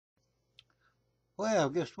Well,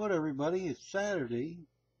 guess what, everybody? It's Saturday,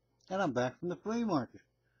 and I'm back from the flea market.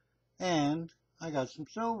 And I got some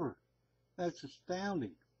silver. That's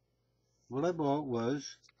astounding. What I bought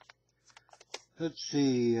was, let's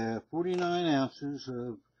see, 49 ounces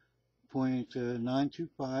of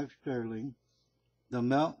 .925 sterling. The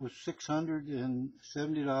amount was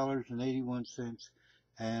 $670.81,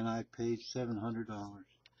 and I paid $700.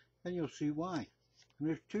 And you'll see why. And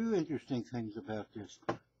there's two interesting things about this.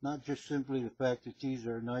 Not just simply the fact that these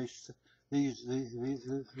are nice, these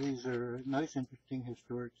are nice, interesting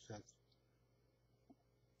historic sets.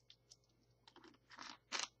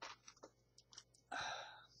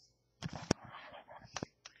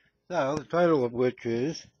 So, the title of which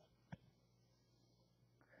is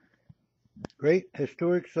Great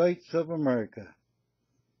Historic Sites of America,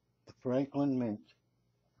 the Franklin Mint.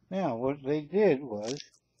 Now, what they did was,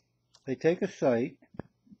 they take a site,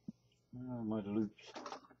 my loops,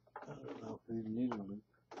 I don't know if they even need a loop.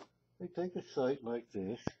 They take a site like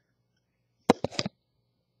this,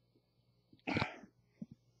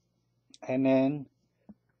 and then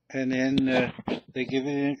they give it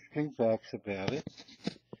interesting facts about it,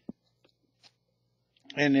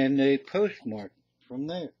 and then they postmark from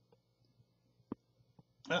there.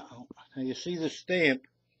 Uh-oh. Now you see the stamp,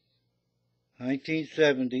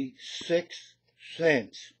 1970, 6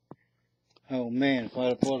 cents. Oh man, if I'd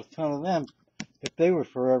have bought a ton of them, if they were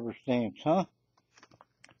forever stamps, huh?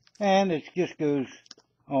 And it just goes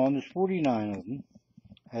on, there's 49 of them,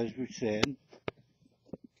 as we said.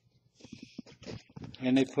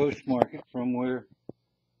 And they postmark it from where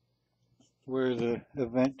the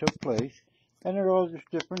event took place. And they're all just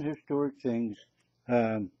different historic things.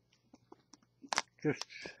 We'll just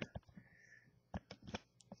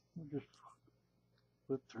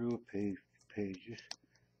flip through pages.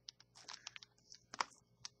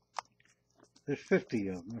 There's 50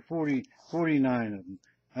 of them, or 49 of them.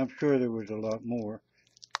 I'm sure there was a lot more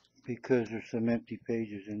because there's some empty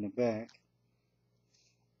pages in the back.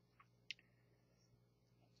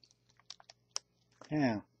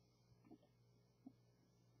 Now,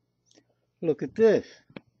 look at this.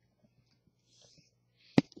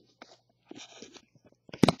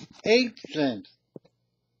 8 cents.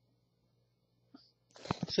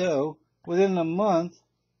 So, within a month,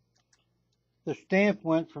 the stamp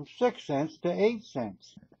went from 6 cents to 8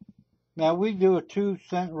 cents. Now, we do a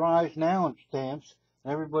 2-cent rise now in stamps,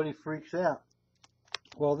 and everybody freaks out.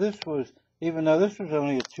 Well, this was, even though this was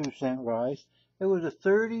only a 2-cent rise, it was a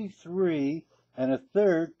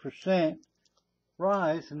 33.33%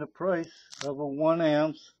 rise in the price of a 1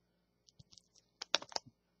 ounce,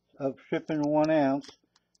 of shipping 1 ounce,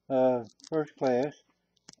 first class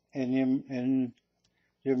in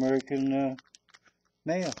the American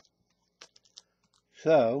mail.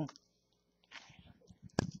 So,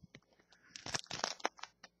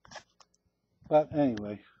 but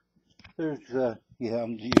anyway, there's, yeah,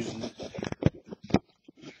 I'm using it.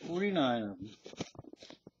 49 of them,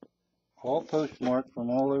 all postmarked from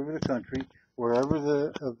all over the country, wherever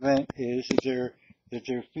the event is that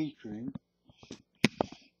they're featuring.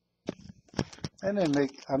 And they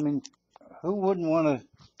make, I mean, who wouldn't want to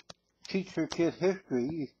teach their kid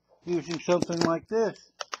history using something like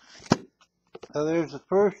this? So there's the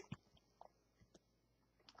first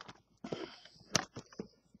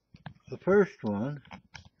one.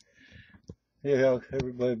 Yeah,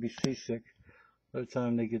 everybody be seasick by the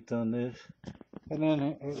time they get done this. And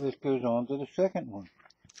then this goes on to the second one.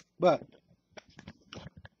 But,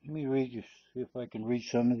 let me read you, see if I can read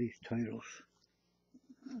some of these titles.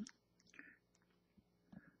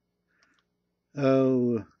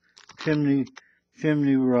 Oh, Chimney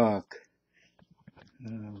Rock,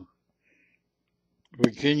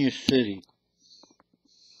 Virginia City,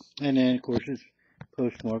 and then of course it's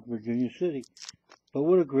postmarked Virginia City. But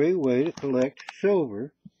what a great way to collect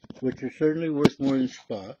silver, which is certainly worth more than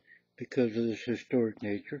spot because of this historic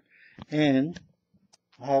nature, and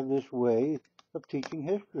have this way of teaching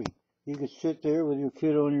history. You could sit there with your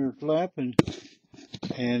kid on your lap and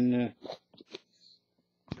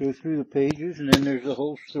go through the pages, and then there's a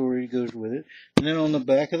whole story that goes with it. And then on the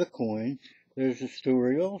back of the coin, there's a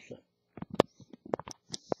story also.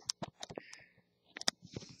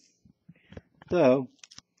 So,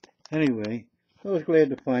 anyway, I was glad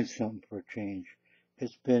to find something for a change.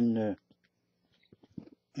 It's been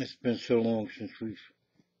so long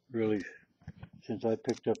since I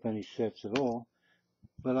picked up any sets at all.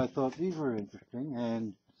 But I thought these were interesting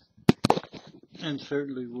and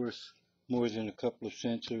certainly worth more than a couple of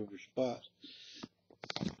cents over spot.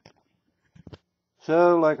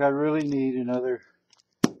 So, like, I really need another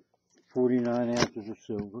 49 ounces of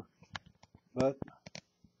silver, but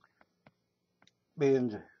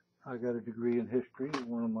And I got a degree in history,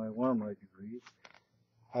 one of my degrees.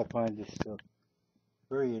 I find this stuff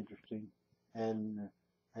very interesting, and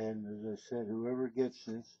as I said, whoever gets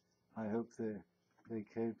this, I hope they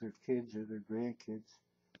take their kids or their grandkids,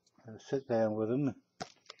 sit down with them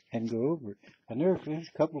and go over it. And there's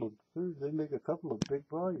a couple of they make a couple of big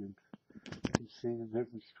volumes. You can see the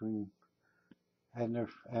difference between, and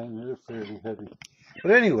they're fairly heavy.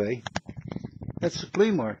 But anyway, that's the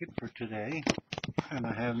flea market for today, and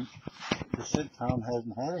I haven't. The sitcom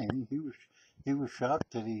hasn't had any. He was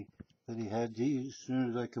shocked that he had these. As soon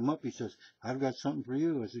as I come up, he says, "I've got something for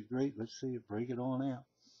you." I said, "Great, let's see it. Break it on out."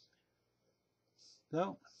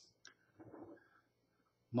 So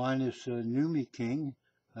mine is Numi King.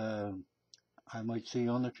 I might see you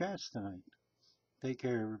on the chats tonight. Take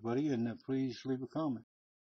care, everybody, and please leave a comment.